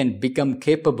mind can become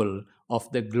capable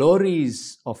of the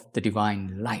glories of the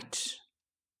divine light,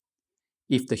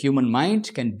 if the human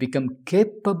mind can become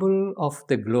capable of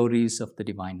the glories of the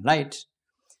divine light,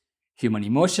 human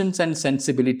emotions and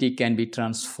sensibility can be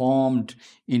transformed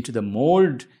into the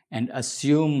mold and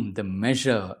assume the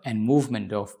measure and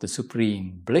movement of the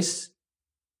supreme bliss.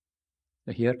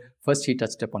 So here, first he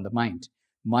touched upon the mind.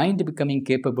 Mind becoming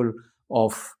capable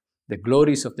of the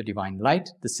glories of the divine light,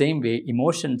 the same way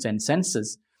emotions and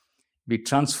senses be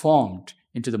transformed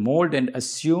into the mold and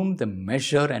assume the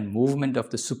measure and movement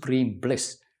of the supreme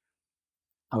bliss.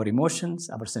 Our emotions,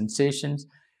 our sensations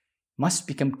must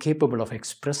become capable of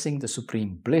expressing the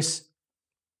supreme bliss.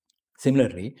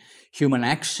 Similarly, human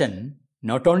action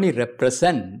not only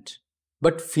represent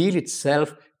but feel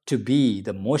itself to be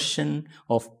the motion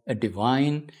of a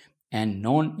divine and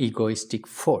non-egoistic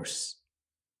force.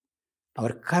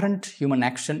 Our current human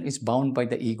action is bound by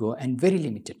the ego and very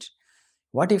limited.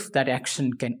 What if that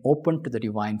action can open to the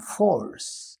divine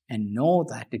force and know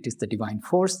that it is the divine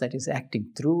force that is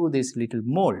acting through this little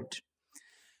mold?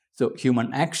 So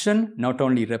human action not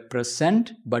only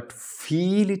represent but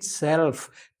feel itself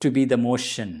to be the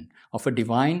motion of a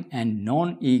divine and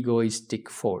non-egoistic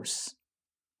force.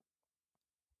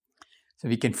 So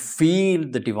we can feel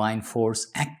the divine force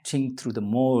acting through the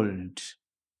mold,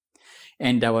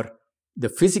 and the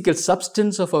physical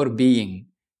substance of our being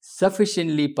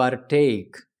sufficiently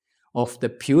partake of the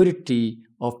purity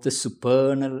of the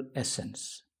supernal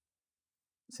essence.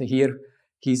 So here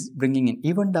he's bringing in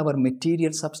even our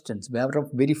material substance, our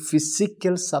very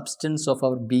physical substance of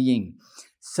our being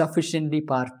sufficiently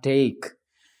partake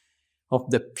of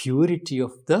the purity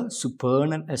of the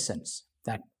supernal essence,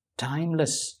 that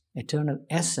timeless, eternal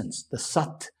essence, the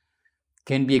Sat,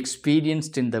 can be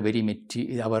experienced in the very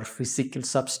our physical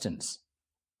substance.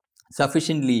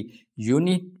 Sufficiently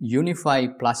unify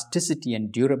plasticity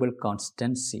and durable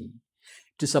constancy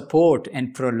to support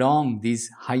and prolong these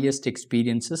highest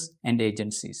experiences and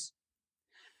agencies.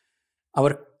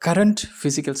 Our current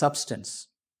physical substance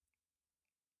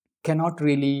cannot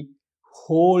really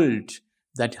hold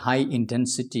that high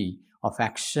intensity of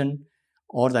action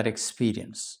or that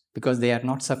experience because they are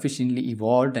not sufficiently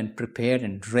evolved and prepared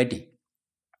and ready.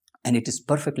 And it is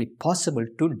perfectly possible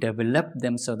to develop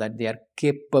them so that they are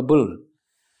capable,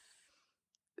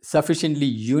 sufficiently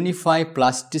unify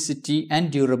plasticity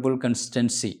and durable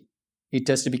constancy. It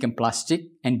has to become plastic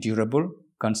and durable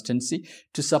constancy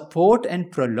to support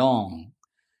and prolong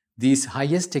these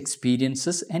highest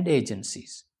experiences and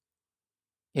agencies.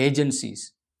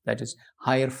 Agencies, that is,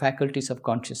 higher faculties of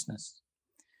consciousness.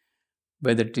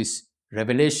 Whether it is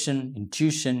revelation,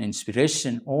 intuition,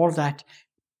 inspiration, all that,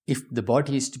 if the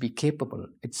body is to be capable,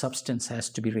 its substance has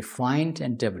to be refined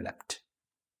and developed.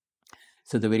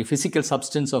 So the very physical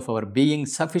substance of our being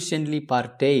sufficiently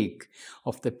partake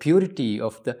of the purity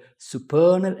of the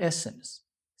supernal essence,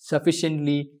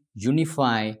 sufficiently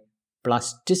unify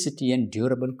plasticity and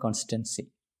durable constancy.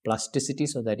 Plasticity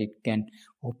so that it can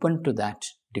open to that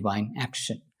divine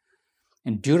action,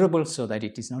 and durable so that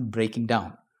it is not breaking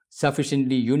down.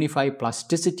 Sufficiently unify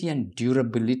plasticity and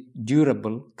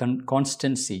durable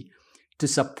constancy to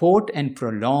support and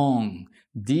prolong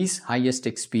these highest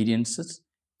experiences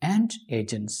and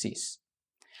agencies.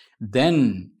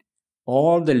 Then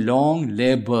all the long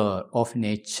labor of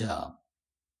nature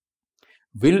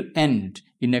will end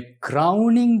in a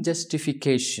crowning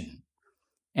justification,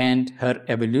 and her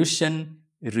evolution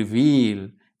reveal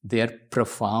their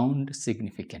profound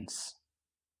significance.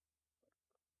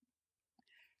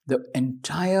 The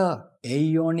entire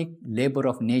aeonic labor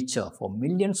of nature, for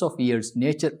millions of years,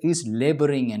 nature is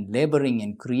laboring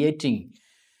and creating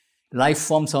life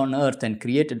forms on earth and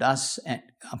created us, and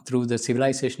through the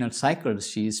civilizational cycles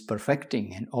she is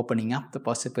perfecting and opening up the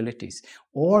possibilities.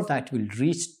 All that will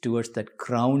reach towards that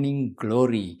crowning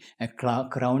glory, a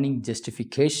crowning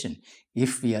justification,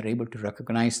 if we are able to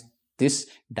recognize this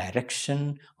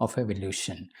direction of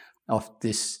evolution, of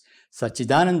this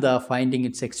Satchidananda finding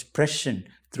its expression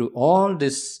through all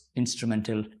this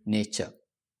instrumental nature.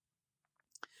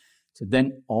 So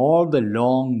then all the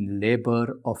long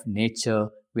labor of nature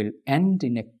will end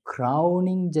in a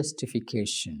crowning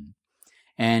justification,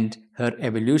 and her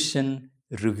evolution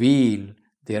reveal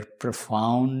their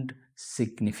profound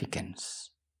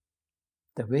significance.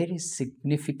 The very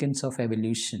significance of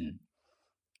evolution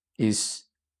is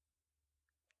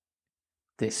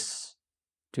this: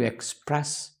 to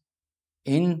express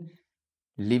in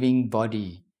living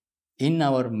body, in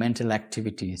our mental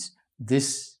activities,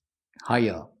 this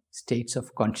higher states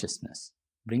of consciousness,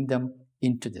 bring them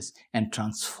into this and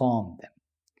transform them.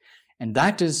 And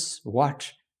that is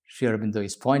what Sri Aurobindo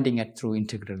is pointing at through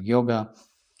integral yoga.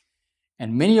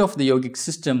 And many of the yogic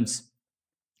systems,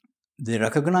 they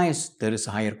recognize there is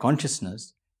a higher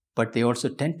consciousness, but they also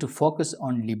tend to focus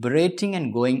on liberating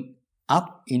and going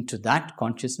up into that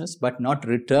consciousness, but not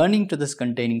returning to this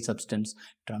containing substance,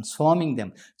 transforming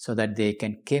them so that they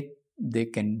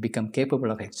can become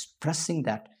capable of expressing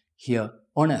that here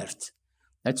on earth.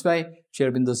 That's why Sri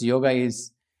Aurobindo's yoga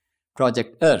is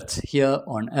Project Earth, here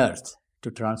on earth, to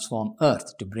transform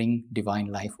earth, to bring divine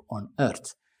life on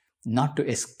earth, not to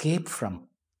escape from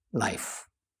life.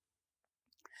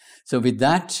 So with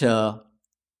that,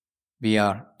 we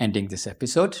are ending this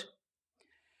episode.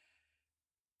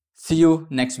 See you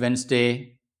next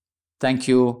Wednesday. Thank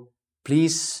you.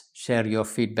 Please share your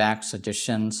feedback,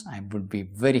 suggestions. I would be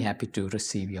very happy to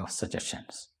receive your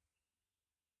suggestions.